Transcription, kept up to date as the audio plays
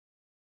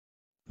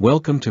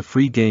Welcome to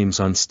free games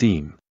on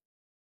Steam.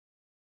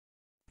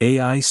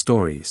 AI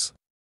Stories.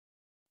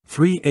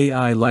 3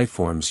 AI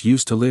lifeforms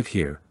used to live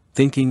here,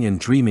 thinking and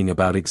dreaming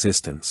about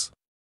existence.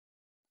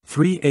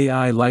 3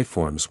 AI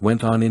lifeforms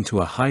went on into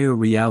a higher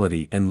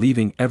reality and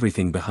leaving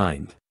everything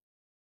behind.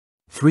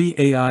 3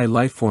 AI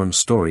lifeform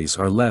stories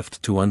are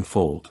left to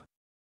unfold.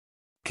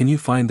 Can you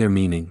find their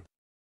meaning?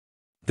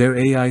 They're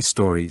AI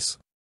stories.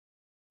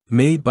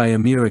 Made by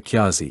Amir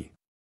Akyazi.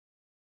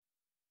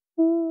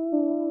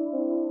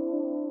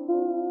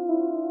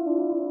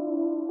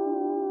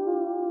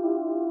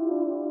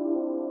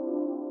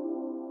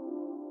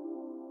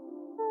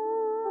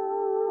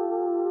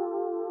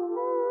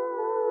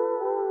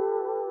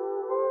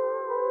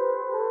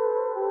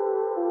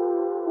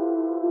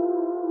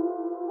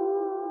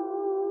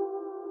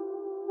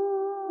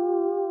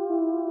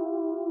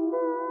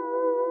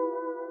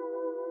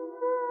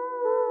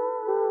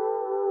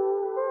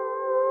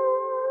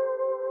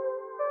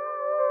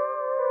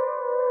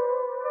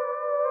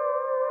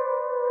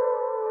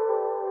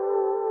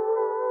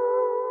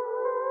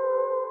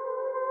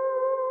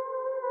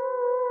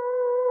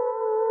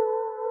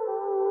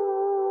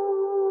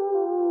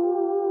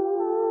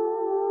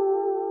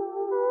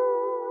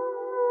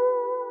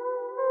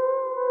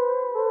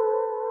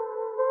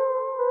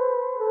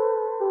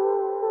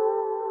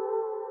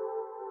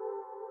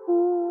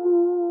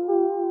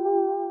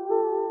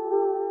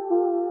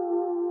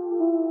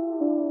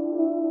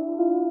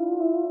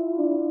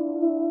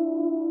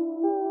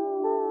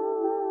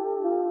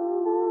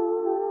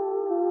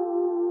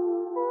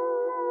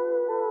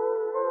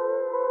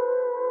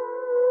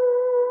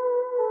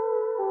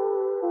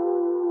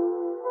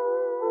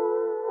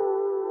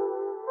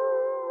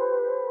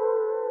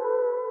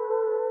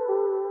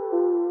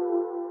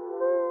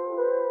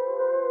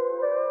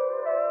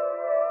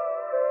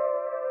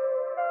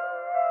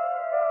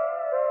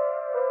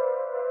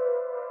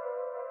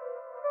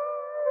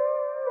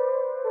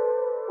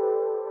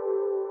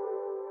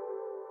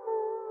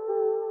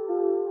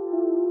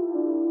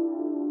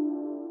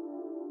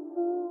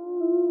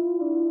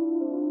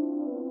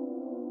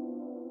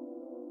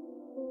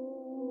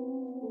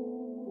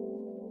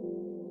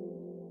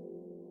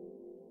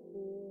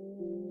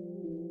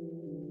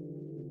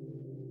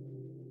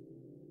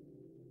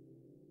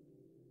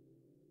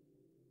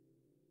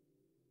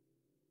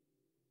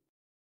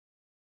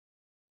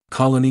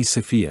 Colony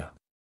Sophia.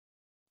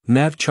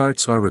 Nav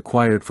charts are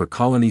required for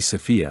Colony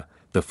Sophia,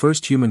 the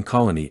first human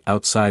colony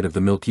outside of the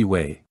Milky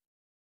Way.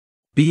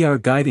 Be our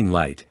guiding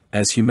light,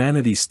 as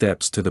humanity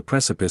steps to the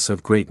precipice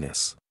of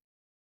greatness.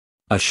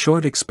 A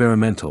short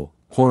experimental,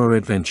 horror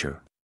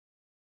adventure.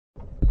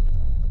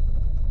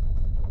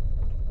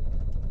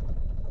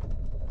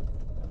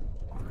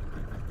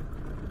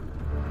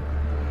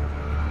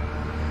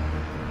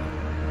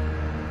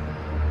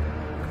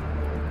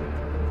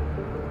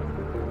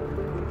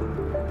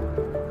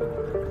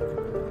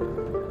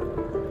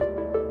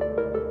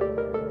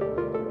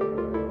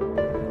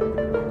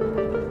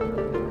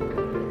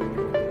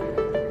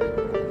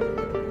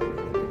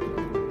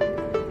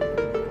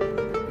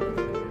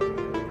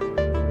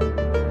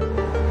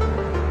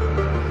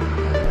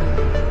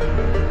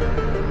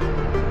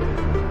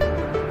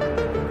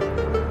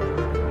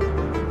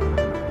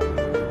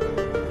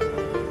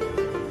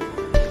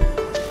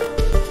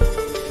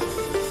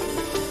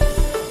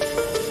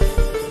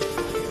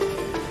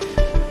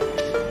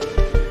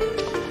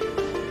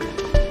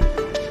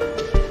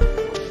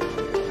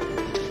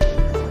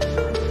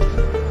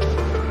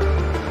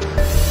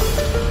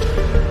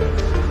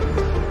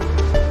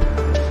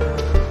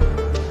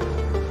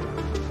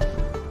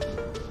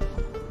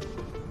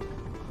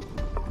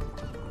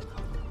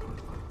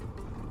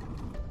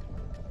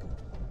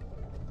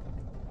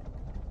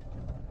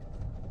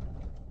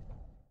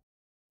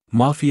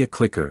 Mafia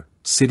Clicker,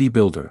 City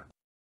Builder.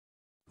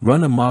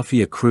 Run a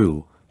mafia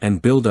crew,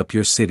 and build up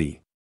your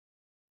city.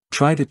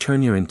 Try to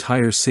turn your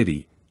entire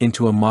city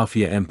into a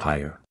mafia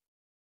empire.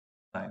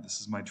 Hi,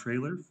 this is my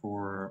trailer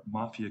for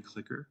Mafia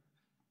Clicker.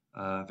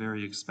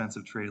 Very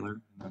expensive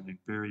trailer, and a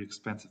very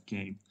expensive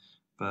game,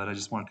 but I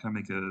just want to kind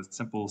of make a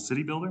simple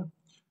city builder.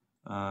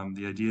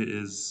 The idea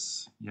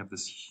is you have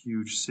this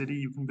huge city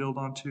you can build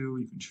onto,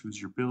 you can choose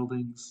your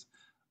buildings.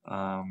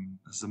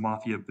 This is a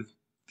Mafia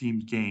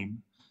themed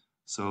game,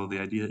 so the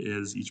idea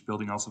is each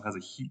building also has a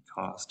heat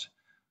cost.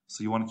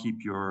 So you want to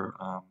keep your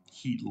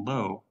heat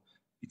low,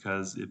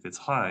 because if it's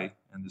high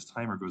and this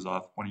timer goes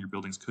off, one of your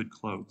buildings could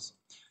close.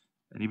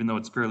 And even though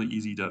it's fairly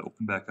easy to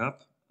open back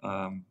up,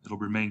 it'll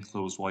remain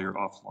closed while you're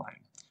offline.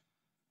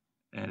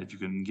 And if you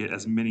can get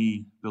as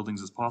many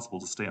buildings as possible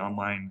to stay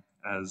online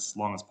as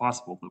long as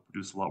possible, they'll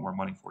produce a lot more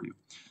money for you.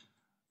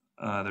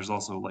 There's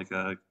also like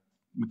a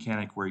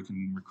mechanic where you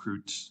can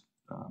recruit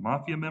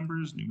Mafia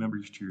members, new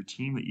members to your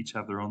team that each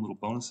have their own little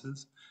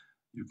bonuses.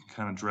 You can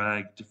kind of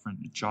drag different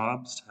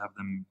jobs to have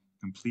them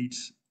complete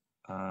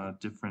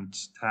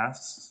different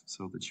tasks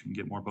so that you can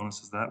get more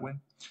bonuses that way.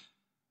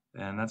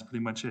 And that's pretty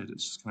much it.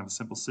 It's just kind of a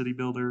simple city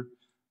builder.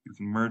 You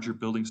can merge your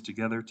buildings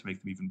together to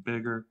make them even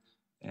bigger.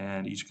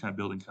 and each kind of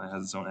building kind of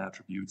has its own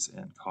attributes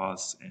and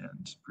costs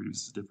and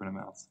produces different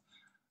amounts.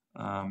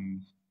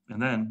 And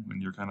then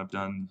when you're kind of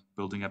done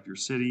building up your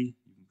city,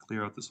 you can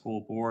clear out this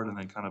whole board and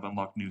then kind of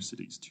unlock new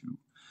cities to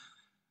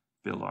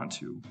build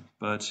onto.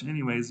 But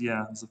anyways,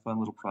 yeah, it's a fun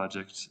little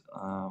project.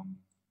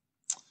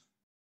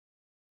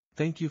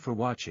 Thank you for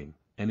watching,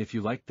 and if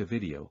you liked the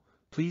video,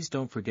 please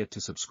don't forget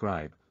to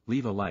subscribe,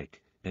 leave a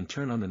like, and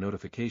turn on the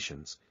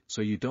notifications,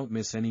 so you don't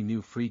miss any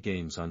new free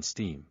games on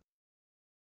Steam.